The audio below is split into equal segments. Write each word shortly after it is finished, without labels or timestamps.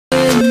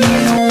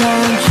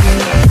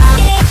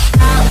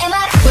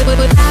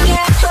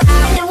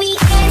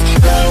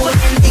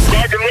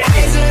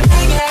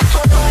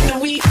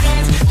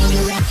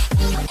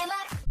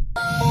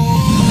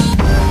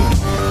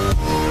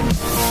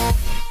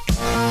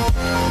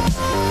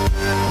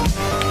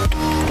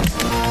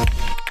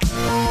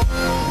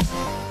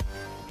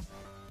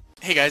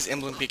Hey guys,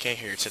 Emblem PK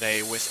here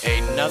today with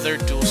another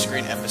dual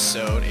screen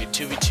episode, a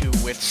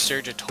 2v2 with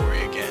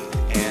Surgitory again.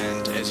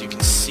 And as you can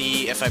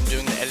see, if I'm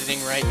doing the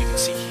editing right, you can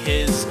see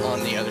his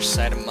on the other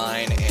side of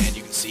mine, and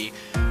you can see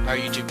our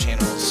YouTube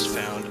channels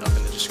found up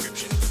in the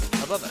description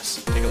above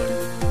us. Take a look.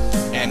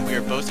 And we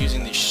are both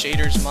using the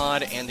shaders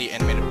mod and the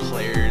animated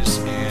players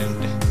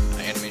and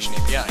animation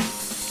API.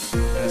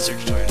 And that's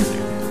Surgitory under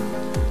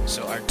there.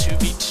 So our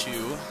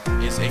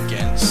 2v2 is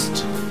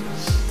against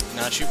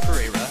Nacho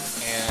Pereira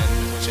and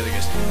what's the other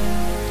guy's name?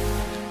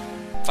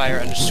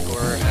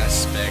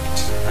 Fire_aspect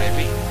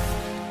Ivy.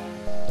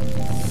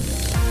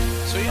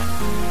 So yeah.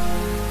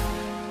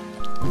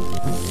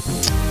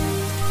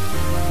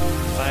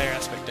 Fire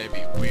aspect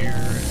Ivy, where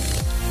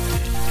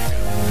did you go?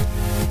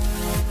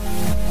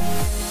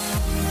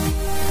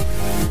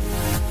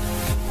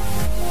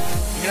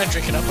 You're not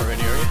drinking up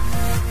already, are you?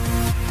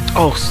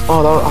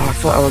 I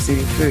thought I was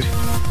eating food.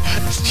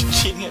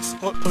 Genius.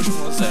 What potion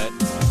was that?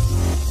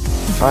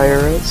 Fire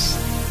Rose.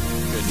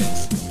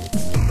 Goodness.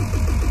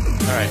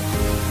 Alright.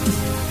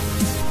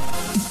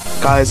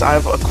 Guys, I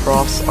have a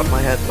cross on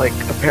my head. Like,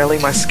 apparently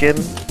my skin,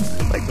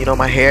 like, you know,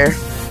 my hair,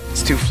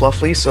 it's too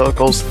fluffy, so it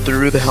goes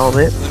through the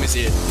helmet. Let me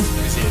see it.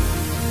 Let me see it.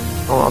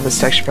 Oh, on this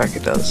texture pack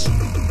it does.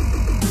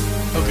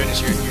 Oh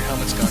goodness, your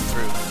helmet's gone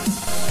through.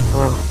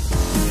 Oh.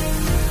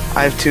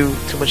 I have too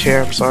much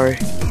hair, I'm sorry.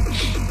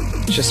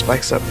 It just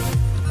spikes up.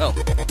 Oh.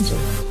 So.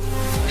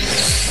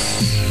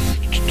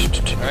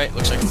 Alright,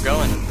 looks like we're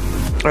going.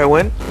 Alright,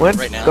 when?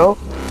 Right now. Go?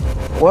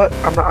 What?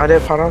 I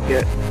didn't pot off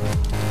yet.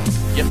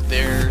 Yep,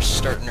 they're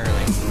starting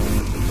early.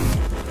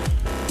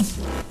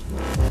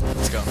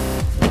 Let's go.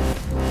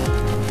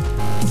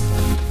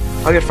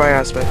 I'll get Fire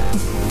Aspect.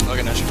 I'll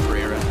get Nacho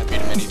Pereira. I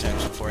beat him many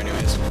times before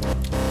anyways.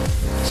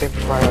 Same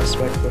for Fire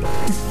Aspect, but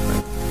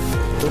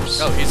oops.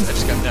 Oh, I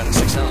just got him down to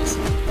 6 health.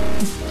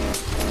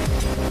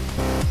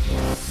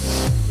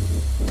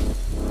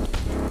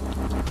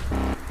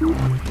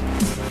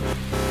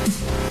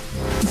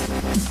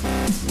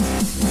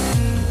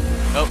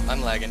 Oh,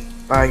 I'm lagging.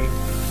 Lagging.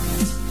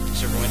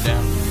 Server went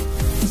down.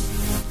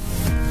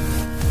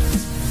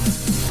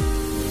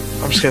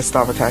 I'm just gonna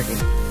stop attacking.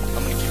 I'm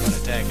gonna keep on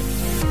attacking.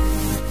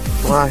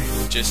 Why?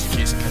 Just in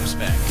case it comes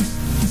back.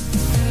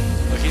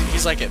 Look,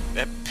 he's like at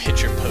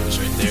pitcher pose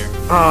right there.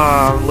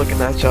 Ah, I'm looking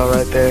at y'all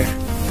right there.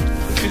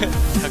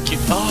 How cute.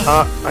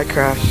 Oh! I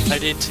crashed. I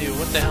did too.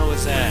 What the hell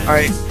was that?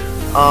 Alright.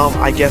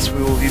 I guess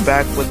we will be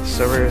back when the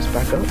server is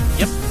back up.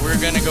 Yep, we're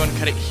gonna go and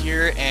cut it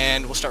here,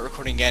 and we'll start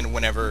recording again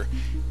whenever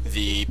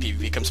the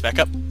PvP comes back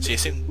up. See you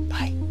soon.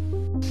 Bye.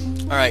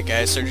 Alright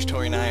guys,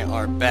 Surgitory and I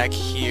are back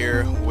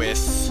here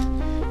with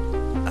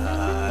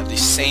the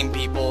same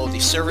people.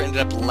 The server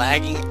ended up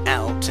lagging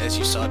out, as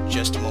you saw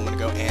just a moment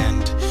ago,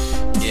 and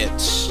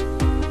it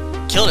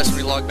killed us when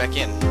we logged back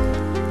in.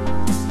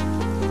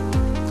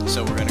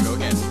 So we're gonna go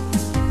again.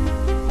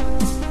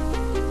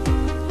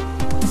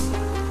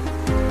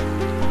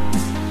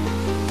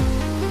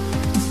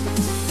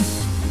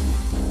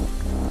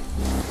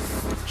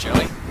 Shall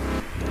we?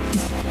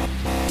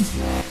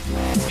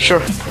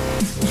 Sure.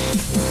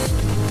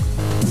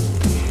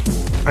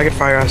 I get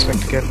Fire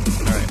Aspect again.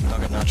 Alright, I'll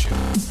get Nacho.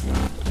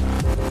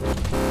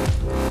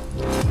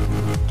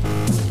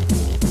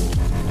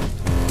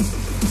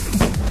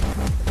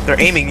 They're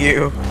aiming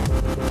you.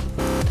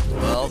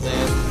 Well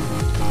then,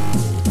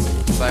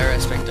 Fire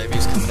Aspect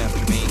Ivy's coming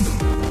after me.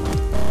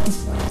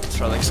 It's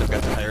probably because I've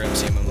got the higher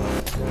MC MMO.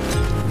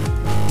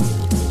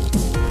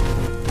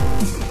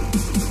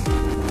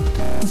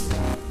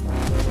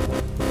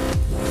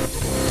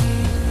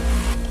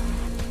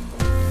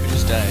 We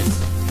just died.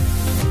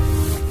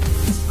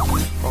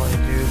 Oh,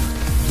 dude.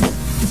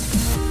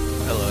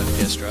 Hello,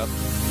 FPS drop.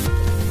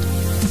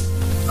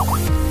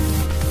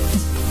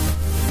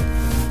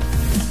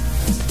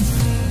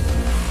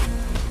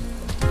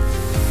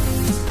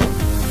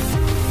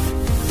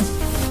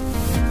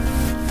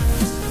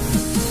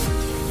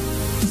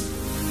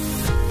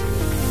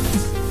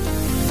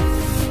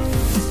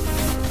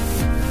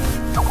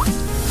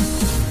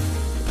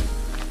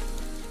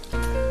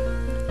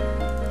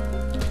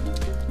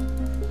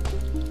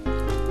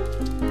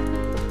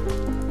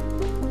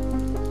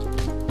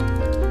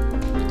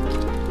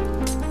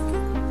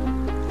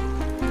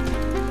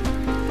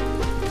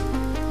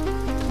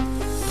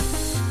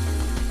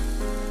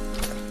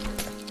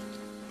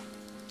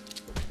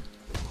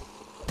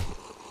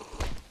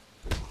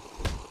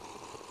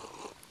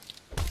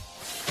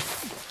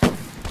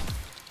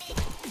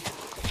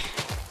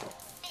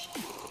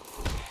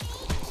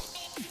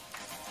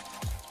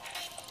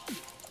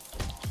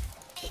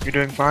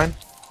 You're doing fine?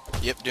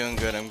 Yep, doing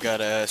good. I've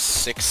got a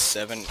 6,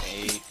 7,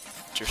 8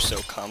 or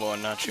so combo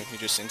on Nacho. He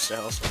just insta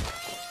health.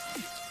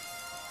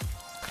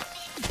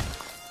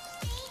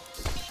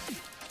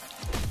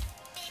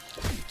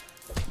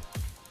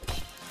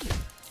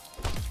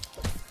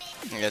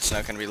 Yeah, it's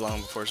not gonna be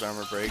long before his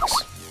armor breaks.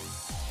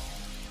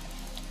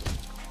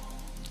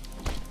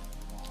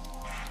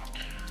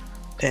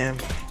 Damn.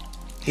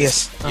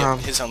 Yes. Yep,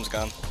 his helm's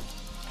gone.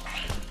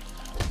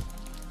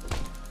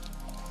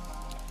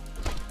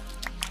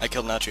 I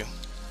killed Nacho.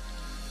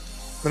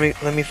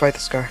 Let me fight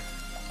this guy.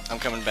 I'm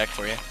coming back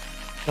for you.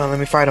 No, let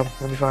me fight him.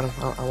 Let me fight him.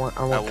 I want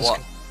this guy.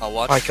 I'll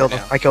watch. Oh, I killed him.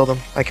 now. I killed him.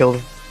 I killed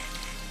him.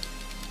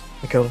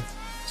 I killed him.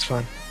 It's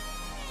fine.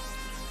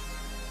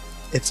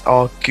 It's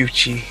all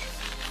Gucci.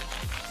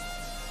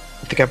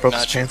 I think I broke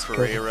his Nacho pants.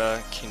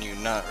 Pereira, can you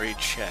not read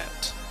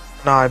chat?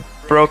 No, I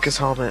broke his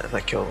helmet and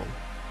I killed him.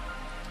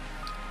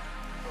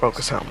 Broke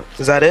his helmet.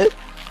 Is that it?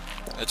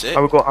 That's it.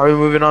 Are we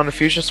moving on to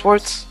fusion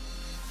sports?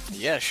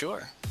 Yeah,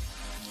 sure.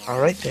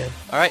 Alright then.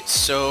 Alright,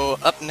 so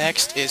up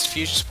next is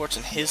Fusion Sports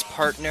and his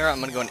partner. I'm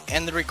gonna go and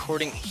end the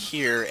recording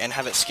here and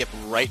have it skip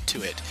right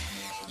to it.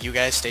 You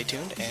guys stay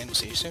tuned and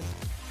see you soon.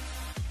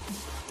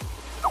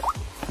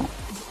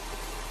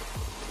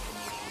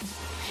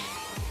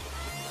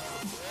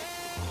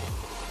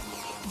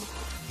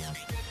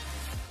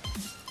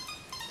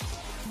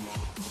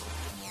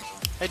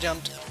 I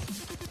jumped.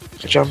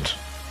 I jumped.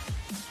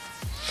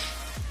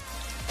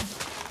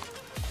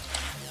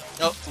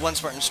 Oh, one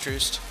Spartan's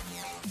truced.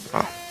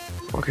 Oh,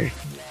 okay.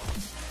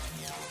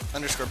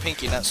 Underscore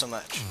Pinky, not so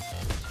much.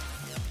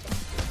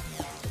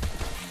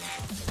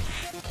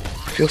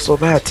 I feel so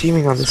bad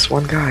teaming on this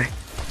one guy.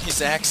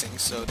 He's axing,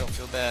 so don't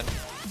feel bad.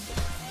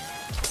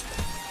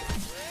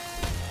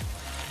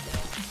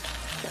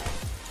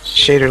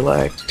 Shader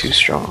lag, too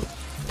strong.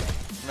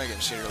 I'm not getting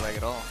shader lag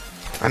at all.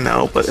 I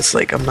know, but it's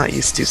like I'm not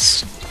used to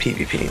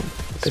PvP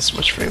with this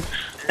much frame.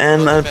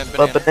 And a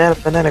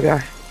banana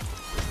guy.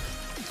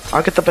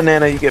 I'll get the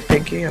banana, you get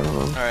Pinky, I don't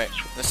know. Alright,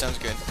 that sounds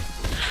good.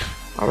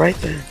 Alright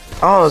then.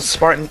 Oh,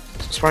 Spartan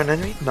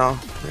enemy? No,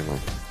 never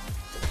mind.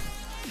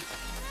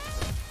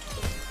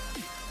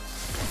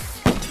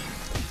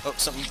 Oh,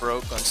 something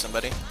broke on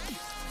somebody.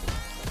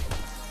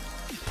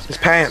 His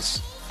pants.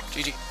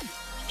 GG. Did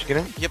you get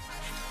him? Yep.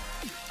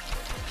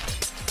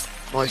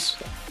 Nice.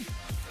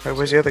 Alright,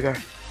 where's the other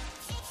guy?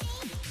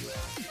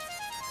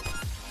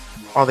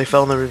 Oh, they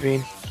fell in the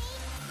ravine.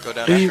 Go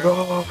down after him.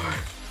 Leroy!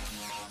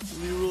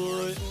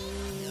 Leroy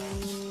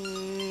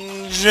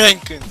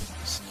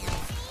Jenkins.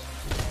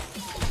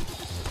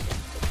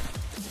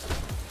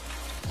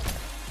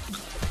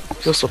 I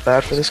feel so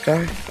bad for this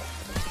guy.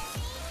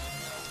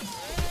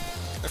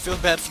 I feel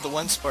bad for the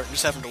one Spartan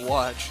just having to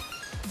watch.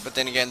 But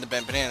then again, the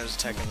Ben Banana's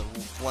attacking the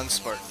one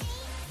Spartan.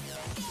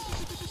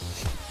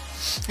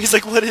 He's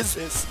like, what is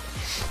this?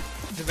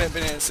 The Ben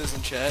Banana says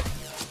in chat.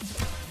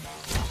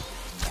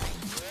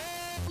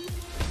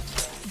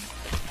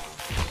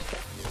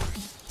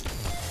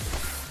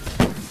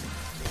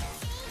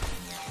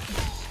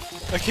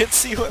 I can't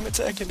see who I'm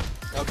attacking.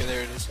 Okay,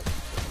 there it is.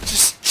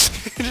 Just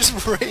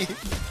raid.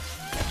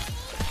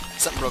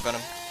 Something broke on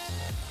him.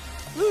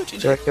 Woo,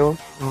 GG. Did I kill him?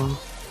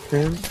 Oh,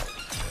 man.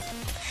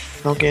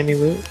 Don't get any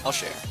loot. I'll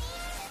share.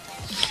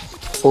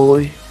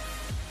 Bully.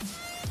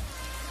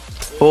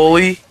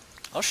 Bully.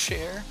 I'll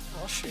share.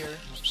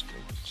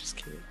 Just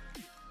kidding.